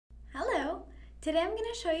Today I'm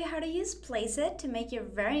going to show you how to use Placeit to make your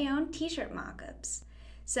very own t-shirt mockups.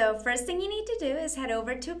 So first thing you need to do is head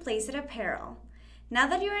over to Placeit Apparel. Now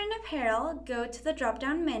that you're in Apparel, go to the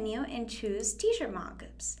drop-down menu and choose t-shirt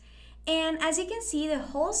mockups. And as you can see, the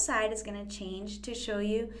whole side is going to change to show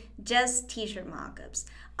you just t-shirt mockups.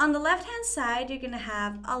 On the left-hand side, you're going to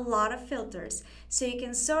have a lot of filters, so you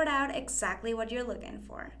can sort out exactly what you're looking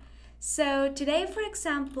for. So today, for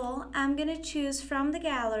example, I'm going to choose from the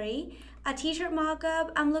gallery a t-shirt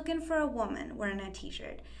mockup. I'm looking for a woman wearing a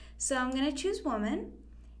t-shirt. So I'm going to choose woman,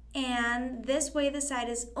 and this way the site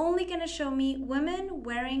is only going to show me women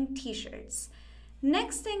wearing t-shirts.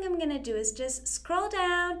 Next thing I'm going to do is just scroll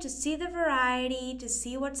down to see the variety, to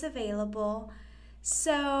see what's available.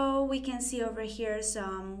 So we can see over here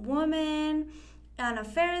some women on a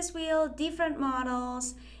Ferris wheel, different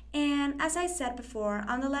models. And as I said before,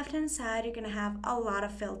 on the left-hand side, you're going to have a lot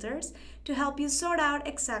of filters to help you sort out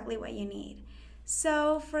exactly what you need.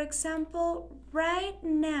 So for example, right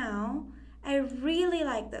now, I really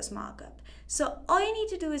like this mockup. So all you need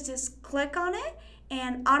to do is just click on it,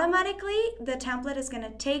 and automatically the template is going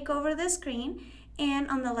to take over the screen. And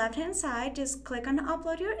on the left-hand side, just click on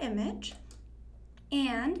upload your image,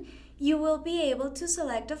 and you will be able to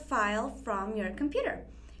select a file from your computer.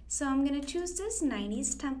 So I'm going to choose this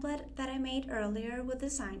 90s template that I made earlier with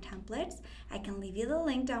design templates. I can leave you the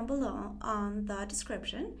link down below on the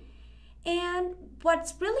description. And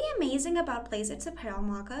what's really amazing about Placeit's apparel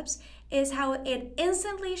mockups is how it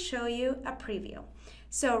instantly shows you a preview.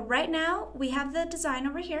 So right now we have the design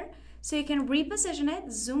over here, so you can reposition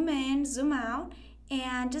it, zoom in, zoom out,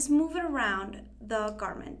 and just move it around the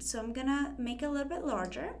garment. So I'm gonna make it a little bit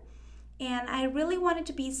larger, and I really want it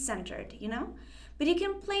to be centered, you know? But you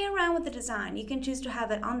can play around with the design. You can choose to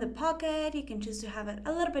have it on the pocket, you can choose to have it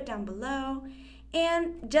a little bit down below,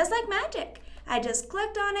 and just like magic, I just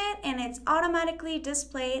clicked on it and it's automatically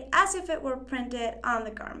displayed as if it were printed on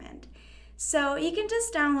the garment. So you can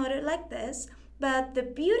just download it like this, but the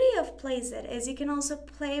beauty of Placeit is you can also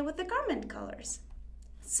play with the garment colors.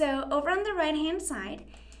 So over on the right hand side,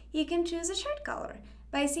 you can choose a shirt color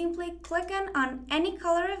by simply clicking on any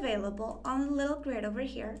color available on the little grid over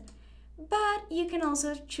here. But you can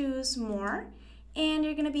also choose more, and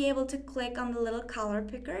you're going to be able to click on the little color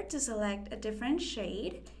picker to select a different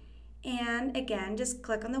shade. And again, just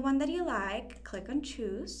click on the one that you like, click on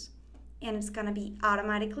choose, and it's going to be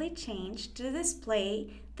automatically changed to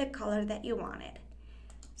display the color that you wanted.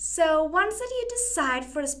 So once that you decide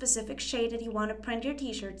for a specific shade that you want to print your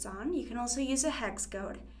t-shirts on, you can also use a hex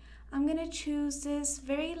code. I'm going to choose this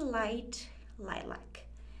very light lilac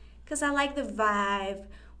because I like the vibe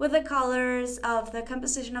with the colors of the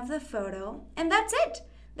composition of the photo. And that's it.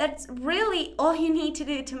 That's really all you need to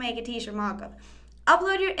do to make a t-shirt mockup.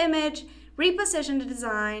 Upload your image, reposition the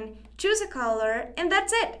design, choose a color, and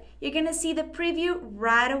that's it. You're gonna see the preview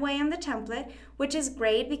right away on the template, which is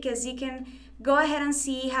great because you can go ahead and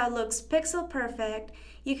see how it looks pixel perfect.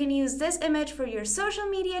 You can use this image for your social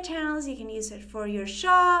media channels, you can use it for your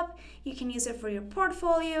shop, you can use it for your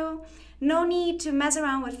portfolio. No need to mess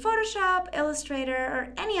around with Photoshop, Illustrator,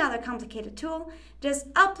 or any other complicated tool.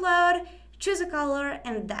 Just upload, choose a color,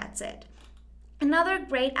 and that's it. Another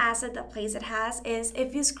great asset that Placeit has is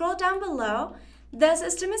if you scroll down below, the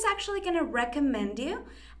system is actually going to recommend you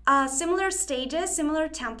similar stages, similar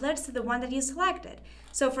templates to the one that you selected.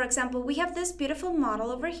 So for example, we have this beautiful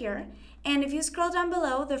model over here, and if you scroll down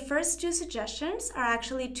below, the first two suggestions are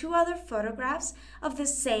actually two other photographs of the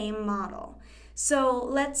same model. So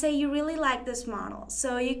let's say you really like this model,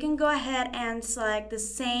 so you can go ahead and select the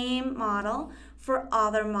same model for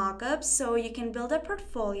other mockups, so you can build a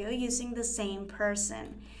portfolio using the same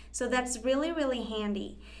person. So that's really, really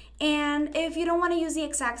handy. And if you don't want to use the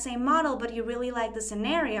exact same model, but you really like the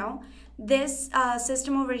scenario, this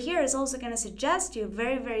system over here is also going to suggest you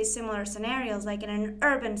very, very similar scenarios, like in an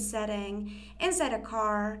urban setting, inside a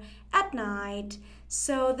car, at night.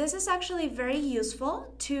 So this is actually very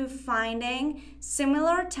useful to finding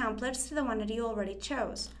similar templates to the one that you already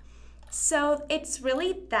chose. So it's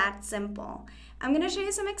really that simple. I'm going to show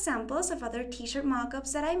you some examples of other t-shirt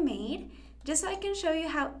mockups that I made, just so I can show you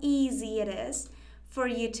how easy it is for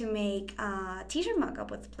you to make a t-shirt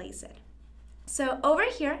mockup with Placeit. So over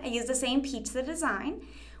here, I used the same pizza design.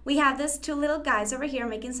 We have these two little guys over here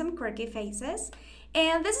making some quirky faces.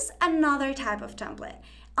 And this is another type of template.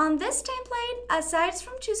 On this template, aside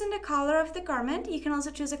from choosing the color of the garment, you can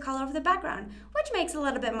also choose the color of the background, which makes it a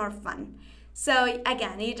little bit more fun. So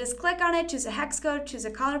again, you just click on it, choose a hex code, choose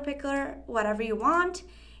a color picker, whatever you want,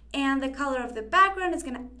 and the color of the background is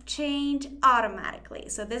going to change automatically.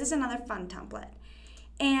 So this is another fun template.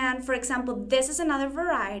 And for example, this is another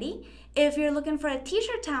variety. If you're looking for a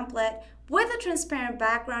t-shirt template with a transparent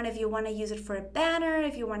background, if you want to use it for a banner,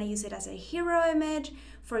 if you want to use it as a hero image,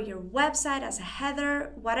 for your website as a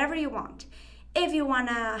header, whatever you want. If you want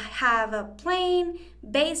to have a plain,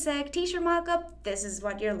 basic t-shirt mockup, this is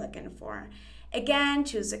what you're looking for. Again,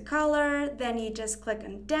 choose a color, then you just click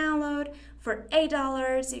on download. For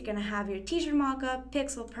 $8, you're going to have your t-shirt mockup,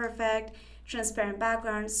 pixel perfect, transparent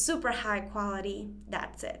background, super high quality.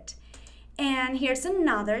 That's it. And here's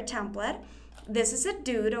another template. This is a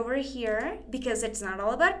dude over here because it's not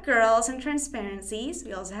all about girls and transparencies.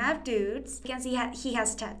 We also have dudes. You can see he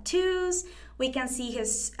has tattoos. We can see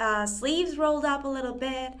his sleeves rolled up a little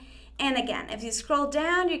bit. And again, if you scroll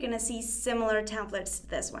down, you're going to see similar templates to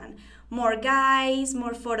this one. More guys,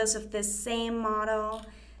 more photos of this same model.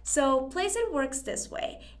 So Placeit works this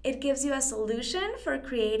way. It gives you a solution for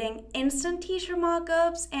creating instant t-shirt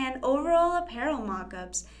mockups and overall apparel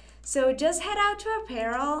mockups. So just head out to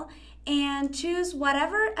apparel and choose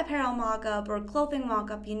whatever apparel mockup or clothing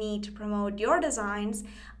mockup you need to promote your designs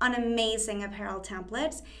on amazing apparel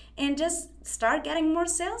templates and just start getting more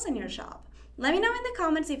sales in your shop. Let me know in the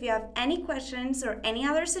comments if you have any questions or any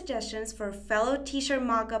other suggestions for fellow t-shirt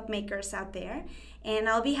mockup makers out there, and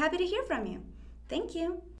I'll be happy to hear from you. Thank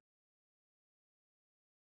you.